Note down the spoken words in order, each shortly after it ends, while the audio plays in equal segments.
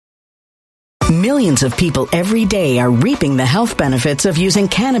Millions of people every day are reaping the health benefits of using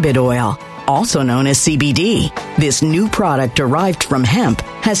cannabis oil, also known as CBD. This new product derived from hemp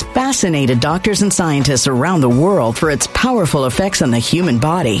has fascinated doctors and scientists around the world for its powerful effects on the human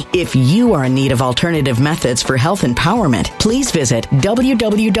body. If you are in need of alternative methods for health empowerment, please visit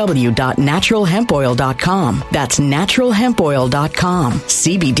www.naturalhempoil.com. That's naturalhempoil.com.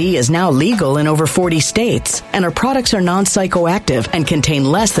 CBD is now legal in over 40 states, and our products are non-psychoactive and contain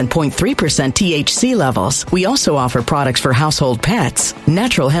less than 0.3% THC levels. We also offer products for household pets.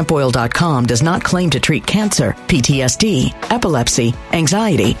 Naturalhempoil.com does not claim to treat cancer, PTSD, epilepsy,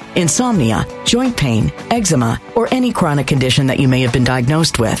 anxiety, insomnia, joint pain, eczema, or any chronic condition that you may have been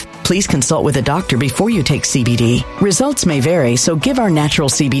diagnosed with. Please consult with a doctor before you take CBD. Results may vary, so give our natural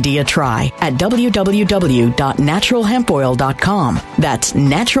CBD a try at www.naturalhempoil.com. That's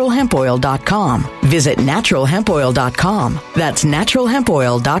naturalhempoil.com. Visit naturalhempoil.com. That's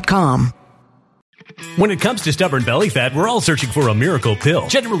naturalhempoil.com. When it comes to stubborn belly fat, we're all searching for a miracle pill.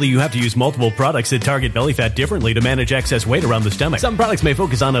 Generally, you have to use multiple products that target belly fat differently to manage excess weight around the stomach. Some products may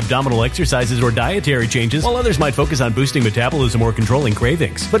focus on abdominal exercises or dietary changes, while others might focus on boosting metabolism or controlling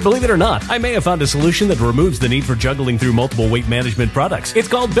cravings. But believe it or not, I may have found a solution that removes the need for juggling through multiple weight management products. It's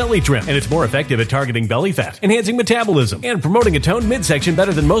called Belly Trim, and it's more effective at targeting belly fat, enhancing metabolism, and promoting a toned midsection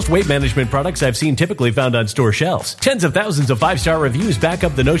better than most weight management products I've seen typically found on store shelves. Tens of thousands of 5-star reviews back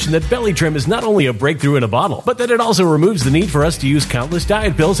up the notion that Belly Trim is not only a breakthrough in a bottle, but that it also removes the need for us to use countless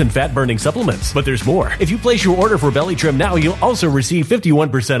diet pills and fat-burning supplements. But there's more. If you place your order for Belly Trim now, you'll also receive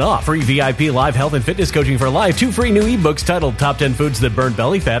 51% off, free VIP live health and fitness coaching for life, 2 free new ebooks titled Top 10 Foods That Burn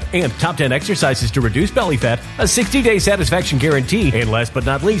Belly Fat and Top 10 Exercises to Reduce Belly Fat, a 60-day satisfaction guarantee, and last but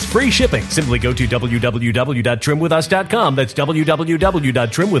not least, free shipping. Simply go to www.trimwithus.com. That's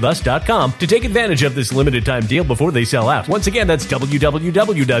www.trimwithus.com to take advantage of this limited time deal before they sell out. Once again, that's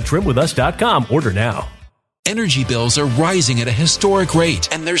www.trimwithus.com. Order now. Energy bills are rising at a historic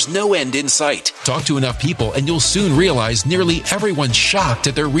rate, and there's no end in sight. Talk to enough people, and you'll soon realize nearly everyone's shocked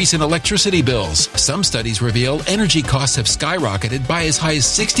at their recent electricity bills. Some studies reveal energy costs have skyrocketed by as high as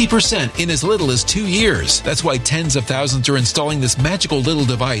 60% in as little as 2 years. That's why tens of thousands are installing this magical little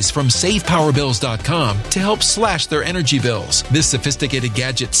device from SavePowerBills.com to help slash their energy bills. This sophisticated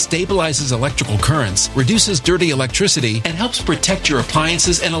gadget stabilizes electrical currents, reduces dirty electricity, and helps protect your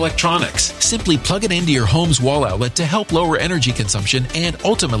appliances and electronics. Simply plug it into your home's wall outlet to help lower energy consumption and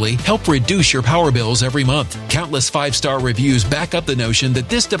ultimately help reduce your power bills every month. Countless 5-star reviews back up the notion that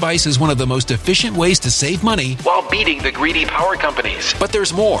this device is one of the most efficient ways to save money while beating the greedy power companies. But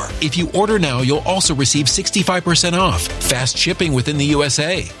there's more. If you order now, you'll also receive 65% off, fast shipping within the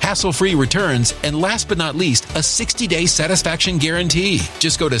USA, hassle-free returns, and last but not least, a 60-day satisfaction guarantee.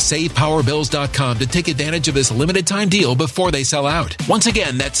 Just go to SavePowerBills.com to take advantage of this limited time deal before they sell out. Once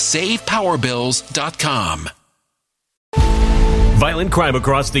again, that's SavePowerBills.com. Violent crime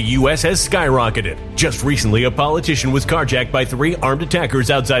across the U.S. has skyrocketed. Just recently, a politician was carjacked by 3 armed attackers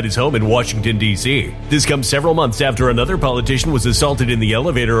outside his home in Washington, D.C. This comes several months after another politician was assaulted in the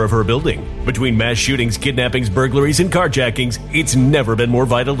elevator of her building. Between mass shootings, kidnappings, burglaries, and carjackings, it's never been more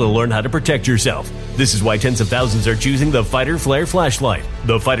vital to learn how to protect yourself. This is why tens of thousands are choosing the Fighter Flare flashlight.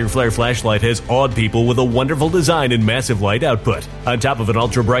 The Fighter Flare flashlight has awed people with a wonderful design and massive light output. On top of an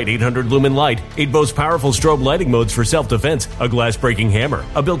ultra-bright 800-lumen light, it boasts powerful strobe lighting modes for self-defense, a glass-breaking hammer,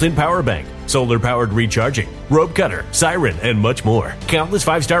 a built-in power bank, solar-powered recharging, rope cutter, siren, and much more. Countless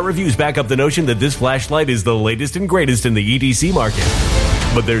 5-star reviews back up the notion that this flashlight is the latest and greatest in the EDC market.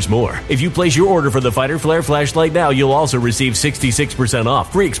 But there's more. If you place your order for the Fighter Flare flashlight now, you'll also receive 66%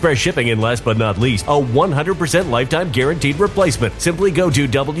 off, free express shipping, and last but not least, a 100% lifetime guaranteed replacement. Simply go to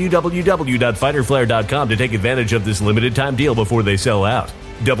www.fighterflare.com to take advantage of this limited time deal before they sell out.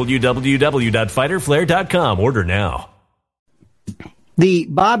 www.fighterflare.com. Order now. The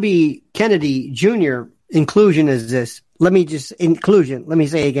Bobby Kennedy Jr. inclusion is this. Let me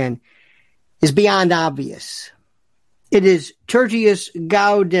say again, is beyond obvious. It is Tertius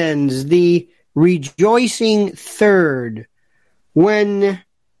Gaudens, the rejoicing third, when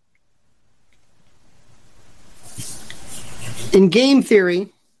in game theory,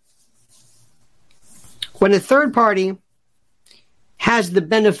 when a third party has the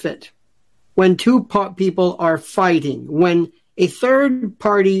benefit, when two people are fighting, when a third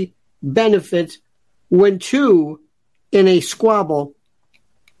party benefits when two in a squabble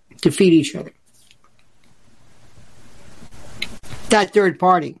defeat each other. That third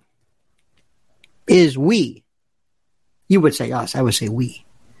party is we. You would say us. I would say we.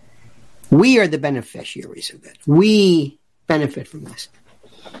 We are the beneficiaries of it. We benefit from this.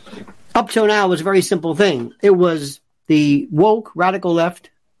 Up till now, it was a very simple thing. It was the woke, radical left,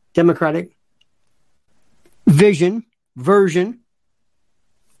 Democratic, version,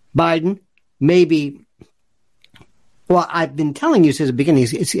 Biden, maybe, well, I've been telling you since the beginning,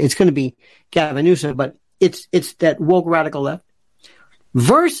 it's going to be Gavin Newsom, but it's that woke radical left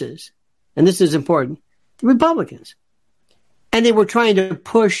versus, and this is important, the Republicans. And they were trying to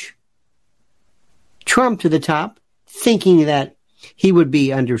push Trump to the top, thinking that he would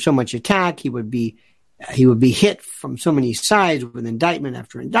be under so much attack, he would be hit from so many sides with indictment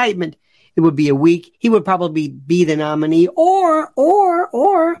after indictment. It would be a week. He would probably be the nominee or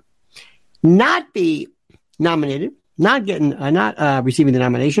not be nominated, not receiving the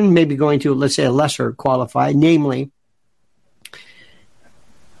nomination, maybe going to, let's say, a lesser qualified, namely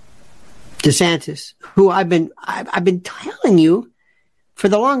DeSantis, who I've been telling you for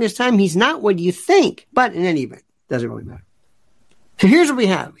the longest time, he's not what you think. But in any event, doesn't really matter. So here's what we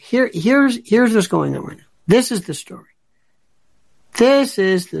have. Here's what's going on right now. This is the story.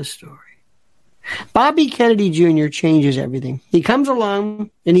 Bobby Kennedy Jr. changes everything. He comes along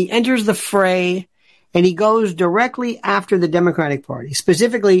and he enters the fray and he goes directly after the Democratic Party,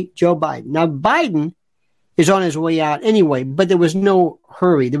 specifically Joe Biden. Now, Biden is on his way out anyway, but there was no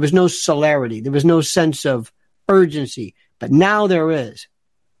hurry. There was no celerity. There was no sense of urgency. But now there is.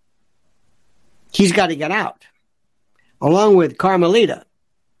 He's got to get out, along with Carmelita.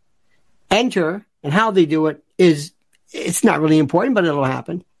 Enter, and how they do it it's not really important, but it'll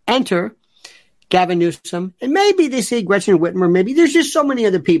happen. Enter Gavin Newsom, and maybe they say Gretchen Whitmer. Maybe there's just so many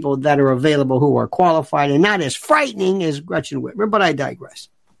other people that are available who are qualified and not as frightening as Gretchen Whitmer, but I digress.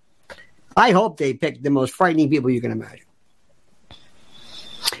 I hope they pick the most frightening people you can imagine.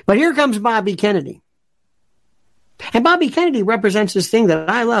 But here comes Bobby Kennedy. And Bobby Kennedy represents this thing that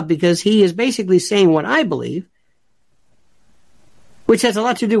I love because he is basically saying what I believe, which has a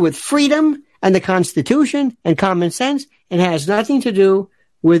lot to do with freedom and the Constitution and common sense, and has nothing to do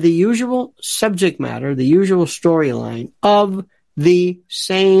with the usual subject matter, the usual storyline of the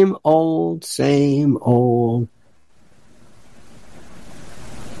same old, you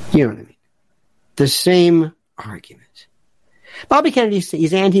know what I mean? The same argument. Bobby Kennedy,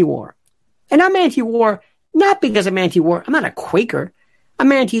 he's anti-war. And I'm anti-war, not because I'm anti-war. I'm not a Quaker.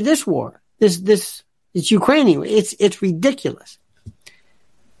 I'm anti this war. It's Ukrainian. It's ridiculous.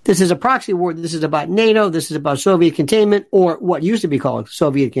 This is a proxy war. This is about NATO. This is about Soviet containment, or what used to be called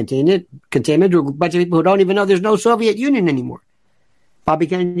Soviet containment to a bunch of people who don't even know there's no Soviet Union anymore. Bobby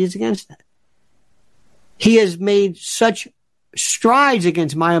Kennedy is against that. He has made such strides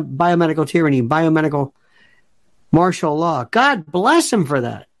against biomedical tyranny, biomedical martial law. God bless him for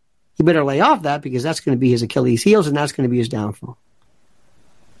that. He better lay off that because that's going to be his Achilles heels and that's going to be his downfall.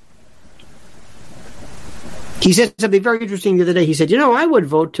 He said something very interesting the other day. He said, I would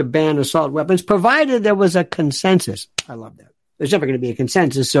vote to ban assault weapons provided there was a consensus. I love that. There's never going to be a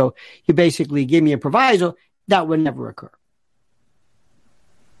consensus. So you basically give me a proviso. That would never occur.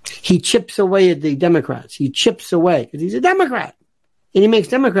 He chips away at the Democrats. He chips away because he's a Democrat. And he makes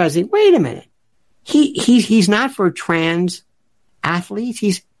Democrats think, wait a minute. He's not for trans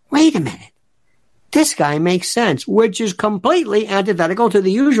athletes. Wait a minute. This guy makes sense, which is completely antithetical to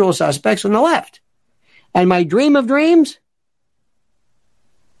the usual suspects on the left. And my dream of dreams,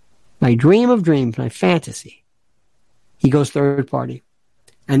 my fantasy, he goes third party.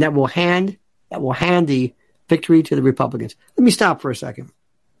 And that will hand the victory to the Republicans. Let me stop for a second.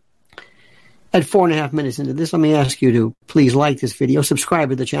 At 4.5 minutes into this, let me ask you to please like this video, subscribe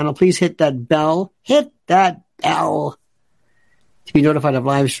to the channel. Please hit that bell. Hit that bell to be notified of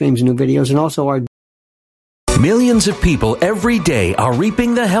live streams and new videos, and also our Millions of people every day are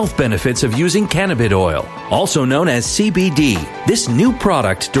reaping the health benefits of using cannabis oil, also known as CBD. This new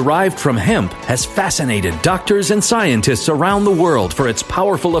product derived from hemp has fascinated doctors and scientists around the world for its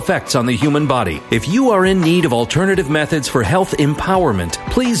powerful effects on the human body. If you are in need of alternative methods for health empowerment,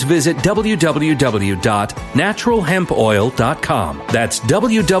 please visit www.naturalhempoil.com. That's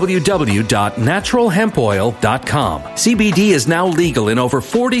www.naturalhempoil.com. CBD is now legal in over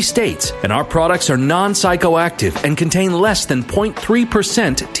 40 states, and our products are non-psychoactive and contain less than 0.3%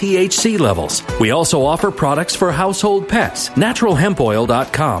 THC levels. We also offer products for household pets.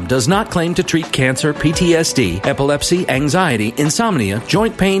 NaturalHempOil.com does not claim to treat cancer, PTSD, epilepsy, anxiety, insomnia,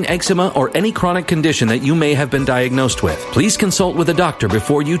 joint pain, eczema, or any chronic condition that you may have been diagnosed with. Please consult with a doctor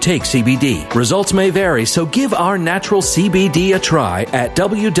before you take CBD. Results may vary, so give our natural CBD a try at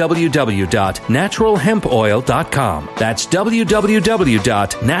www.naturalhempoil.com. That's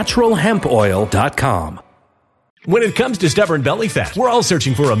www.naturalhempoil.com. When it comes to stubborn belly fat, we're all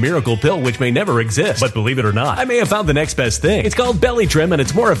searching for a miracle pill which may never exist. But believe it or not, I may have found the next best thing. It's called Belly Trim, and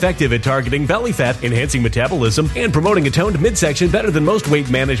it's more effective at targeting belly fat, enhancing metabolism, and promoting a toned midsection better than most weight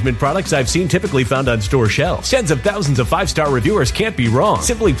management products I've seen typically found on store shelves. Tens of thousands of 5-star reviewers can't be wrong.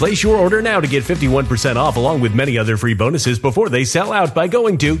 Simply place your order now to get 51% off along with many other free bonuses before they sell out by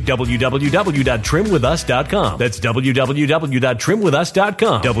going to www.trimwithus.com. That's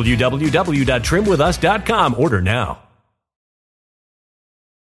www.trimwithus.com. www.trimwithus.com. Order now.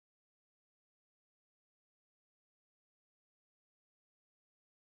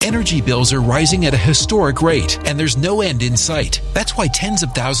 Energy bills are rising at a historic rate, and there's no end in sight. That's why tens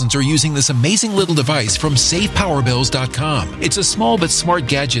of thousands are using this amazing little device from SavePowerBills.com. It's a small but smart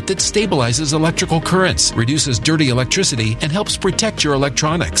gadget that stabilizes electrical currents, reduces dirty electricity, and helps protect your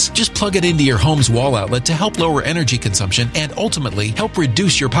electronics. Just plug it into your home's wall outlet to help lower energy consumption and ultimately help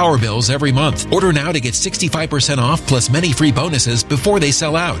reduce your power bills every month. Order now to get 65% off plus many free bonuses before they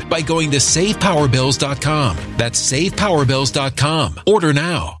sell out by going to SavePowerBills.com. That's SavePowerBills.com. Order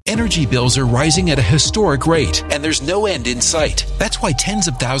now. Energy bills are rising at a historic rate, and there's no end in sight. That's why tens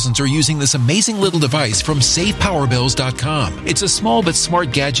of thousands are using this amazing little device from SavePowerBills.com. It's a small but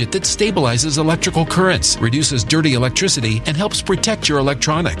smart gadget that stabilizes electrical currents, reduces dirty electricity, and helps protect your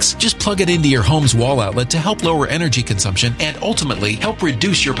electronics. Just plug it into your home's wall outlet to help lower energy consumption and ultimately help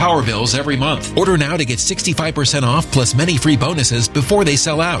reduce your power bills every month. Order now to get 65% off plus many free bonuses before they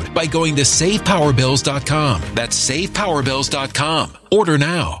sell out by going to SavePowerBills.com. That's SavePowerBills.com. Order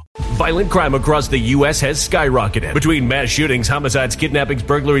now. Violent crime across the U.S. has skyrocketed. Between mass shootings, homicides, kidnappings,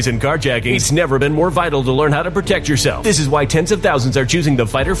 burglaries, and carjacking, it's never been more vital to learn how to protect yourself. This is why tens of thousands are choosing the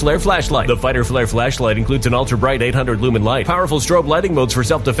Fighter Flare flashlight. The Fighter Flare flashlight includes an ultra-bright 800 lumen light, powerful strobe lighting modes for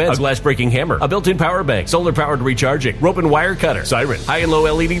self-defense, a glass-breaking hammer, a built-in power bank, solar-powered recharging, rope and wire cutter, siren, high and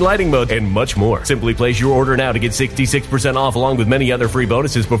low LED lighting mode, and much more. Simply place your order now to get 66% off along with many other free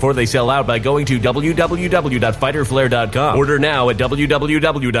bonuses before they sell out by going to www.fighterflare.com. Order now at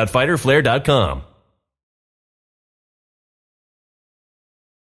www.fighterflare.com.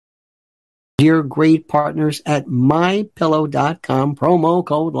 Dear great partners at mypillow.com, promo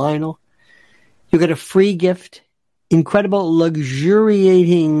code Lionel. You get a free gift, incredible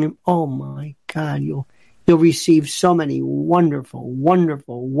luxuriating. Oh my God, you'll receive so many wonderful,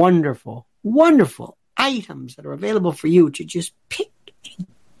 wonderful, wonderful, wonderful items that are available for you to just pick and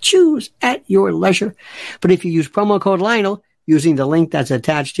choose at your leisure. But if you use promo code Lionel using the link that's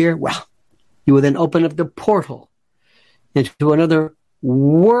attached here, well, you will then open up the portal into another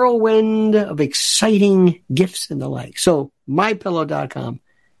whirlwind of exciting gifts and the like. So, mypillow.com,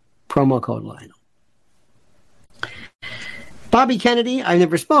 promo code Lionel. Bobby Kennedy, I've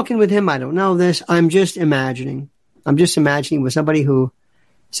never spoken with him. I don't know this. I'm just imagining with somebody who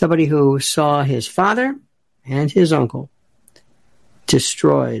saw his father and his uncle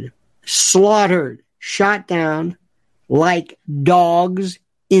destroyed, slaughtered, shot down like dogs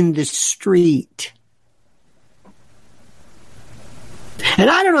in the street. And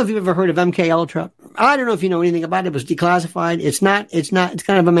I don't know if you've ever heard of MK Ultra. I don't know if you know anything about it. It was declassified. It's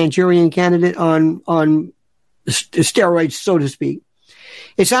kind of a Manchurian candidate on steroids, so to speak.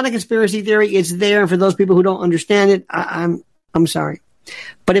 It's not a conspiracy theory. It's there. And for those people who don't understand it, I'm sorry.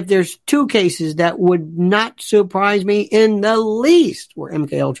 But if there's two cases that would not surprise me in the least where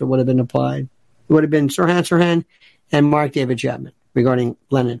MK Ultra would have been applied, it would have been Sirhan and Mark David Chapman regarding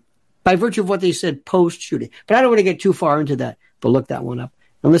Lenin, by virtue of what they said post-shooting. But I don't want to get too far into that, but look that one up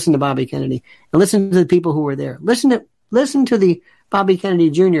and listen to Bobby Kennedy and listen to the people who were there. Listen to the Bobby Kennedy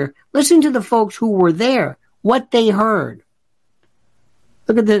Jr. Listen to the folks who were there, what they heard.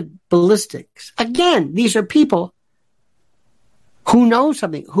 Look at the ballistics. Again, these are people who know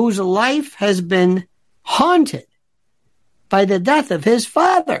something, whose life has been haunted by the death of his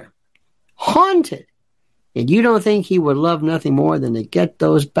father. Haunted. And you don't think he would love nothing more than to get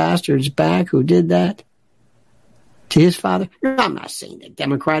those bastards back who did that to his father? No, I'm not saying the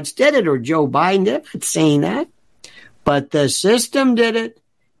Democrats did it or Joe Biden did it. I'm not saying that. But the system did it.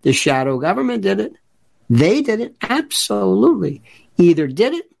 The shadow government did it. They did it. Absolutely. Either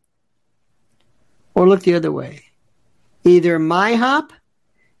did it or looked the other way. Either MyHop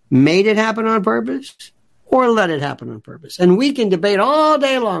made it happen on purpose or let it happen on purpose. And we can debate all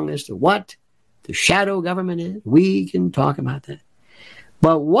day long as to what the shadow government is. We can talk about that.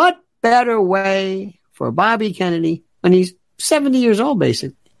 But what better way for Bobby Kennedy, when he's 70 years old,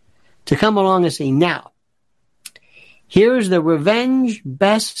 basically, to come along and say, now, here's the revenge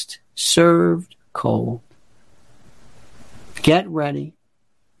best served cold. Get ready.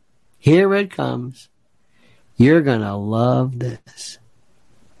 Here it comes. You're going to love this.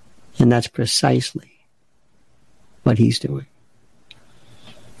 And that's precisely what he's doing.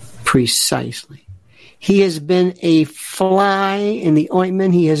 Precisely. He has been a fly in the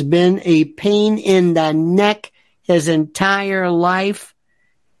ointment. He has been a pain in the neck his entire life.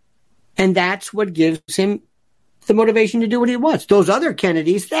 And that's what gives him the motivation to do what he wants. Those other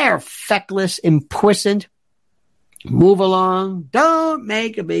Kennedys, they're feckless, impuissant. Move along. Don't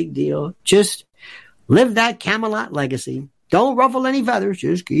make a big deal. Just live that Camelot legacy. Don't ruffle any feathers.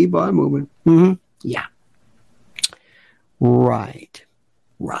 Just keep on moving. Mm-hmm. Yeah. Right.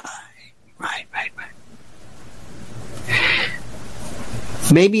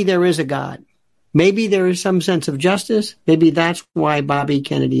 Maybe there is a God. Maybe there is some sense of justice. Maybe that's why Bobby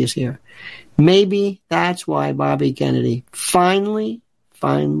Kennedy is here. Maybe that's why Bobby Kennedy finally,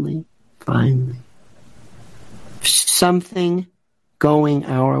 something going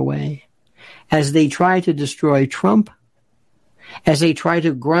our way. As they try to destroy Trump, as they try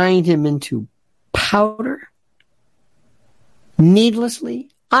to grind him into powder, needlessly,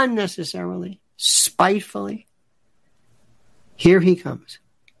 unnecessarily, spitefully, here he comes.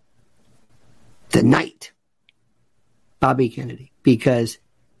 The knight, Bobby Kennedy, because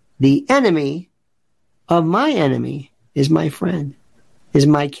the enemy of my enemy is my friend, is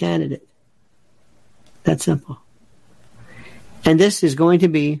my candidate. That's simple. And this is going to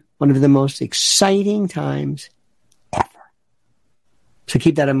be one of the most exciting times ever. So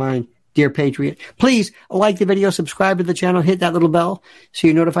keep that in mind, dear Patriot. Please like the video, subscribe to the channel, hit that little bell so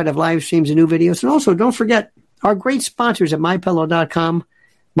you're notified of live streams and new videos. And also, don't forget our great sponsors at MyPillow.com.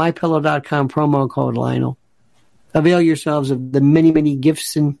 MyPillow.com promo code Lionel. Avail yourselves of the many, many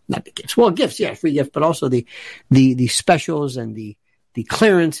gifts and not the gifts. Well, gifts, yeah, free gifts, but also the specials and the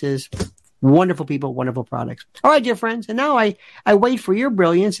clearances. Wonderful people, wonderful products. All right, dear friends, and now I wait for your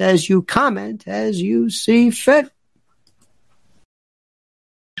brilliance as you comment as you see fit.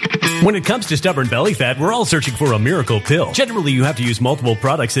 When it comes to stubborn belly fat, we're all searching for a miracle pill. Generally, you have to use multiple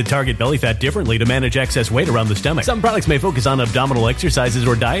products that target belly fat differently to manage excess weight around the stomach. Some products may focus on abdominal exercises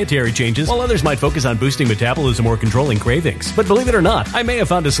or dietary changes, while others might focus on boosting metabolism or controlling cravings. But believe it or not, I may have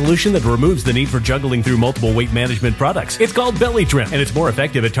found a solution that removes the need for juggling through multiple weight management products. It's called Belly Trim, and it's more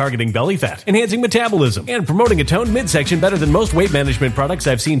effective at targeting belly fat, enhancing metabolism, and promoting a toned midsection better than most weight management products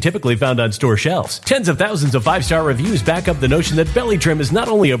I've seen typically found on store shelves. Tens of thousands of 5-star reviews back up the notion that Belly Trim is not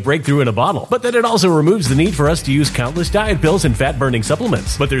only a breakthrough in a bottle, but that it also removes the need for us to use countless diet pills and fat-burning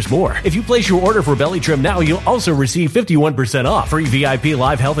supplements. But there's more. If you place your order for Belly Trim now, you'll also receive 51% off, free VIP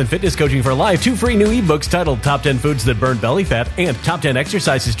live health and fitness coaching for life, 2 free new ebooks titled Top 10 Foods That Burn Belly Fat and Top 10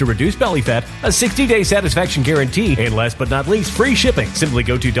 Exercises to Reduce Belly Fat, a 60-day satisfaction guarantee, and last but not least, free shipping. Simply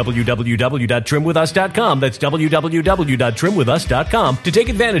go to www.trimwithus.com. That's www.trimwithus.com to take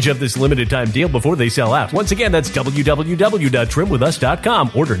advantage of this limited time deal before they sell out. Once again, that's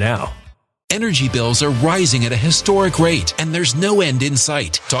www.trimwithus.com. Order now. Energy bills are rising at a historic rate, and there's no end in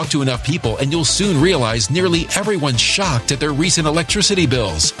sight. Talk to enough people, and you'll soon realize nearly everyone's shocked at their recent electricity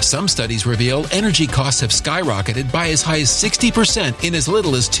bills. Some studies reveal energy costs have skyrocketed by as high as 60% in as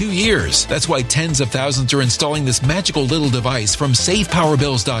little as 2 years. That's why tens of thousands are installing this magical little device from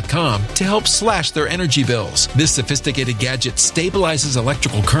SavePowerBills.com to help slash their energy bills. This sophisticated gadget stabilizes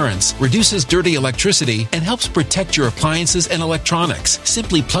electrical currents, reduces dirty electricity, and helps protect your appliances and electronics.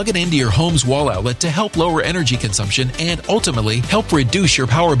 Simply plug it into your home's wall outlet to help lower energy consumption and ultimately help reduce your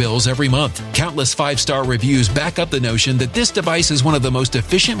power bills every month. Countless 5-star reviews back up the notion that this device is one of the most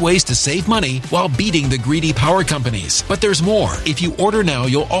efficient ways to save money while beating the greedy power companies. But there's more. If you order now,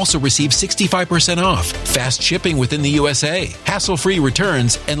 you'll also receive 65% off, fast shipping within the USA, hassle-free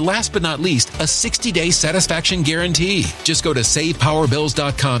returns, and last but not least, a 60-day satisfaction guarantee. Just go to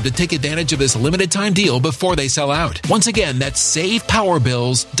SavePowerBills.com to take advantage of this limited time deal before they sell out. Once again, that's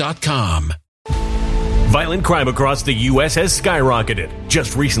SavePowerBills.com. Violent crime across the U.S. has skyrocketed.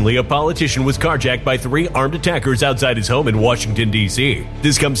 Just recently, a politician was carjacked by 3 armed attackers outside his home in Washington, D.C.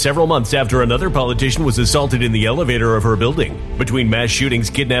 This comes several months after another politician was assaulted in the elevator of her building. Between mass shootings,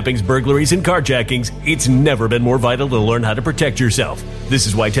 kidnappings, burglaries, and carjackings, it's never been more vital to learn how to protect yourself. This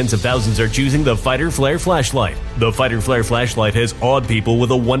is why tens of thousands are choosing the Fighter Flare flashlight. The Fighter Flare flashlight has awed people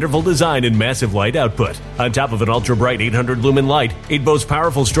with a wonderful design and massive light output. On top of an ultra-bright 800-lumen light, it boasts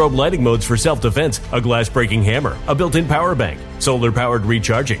powerful strobe lighting modes for self-defense, a glass-breaking hammer, a built-in power bank, solar-powered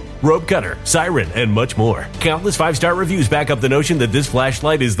recharging, rope cutter, siren, and much more. Countless 5-star reviews back up the notion that this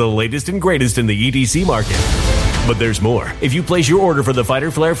flashlight is the latest and greatest in the EDC market. But there's more. If you place your order for the Fighter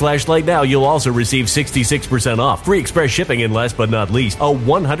Flare flashlight now, you'll also receive 66% off, free express shipping, and last but not least, a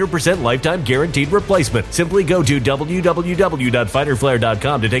 100% lifetime guaranteed replacement. Simply go to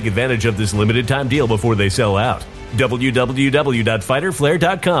www.fighterflare.com to take advantage of this limited time deal before they sell out.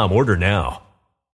 www.fighterflare.com. Order now.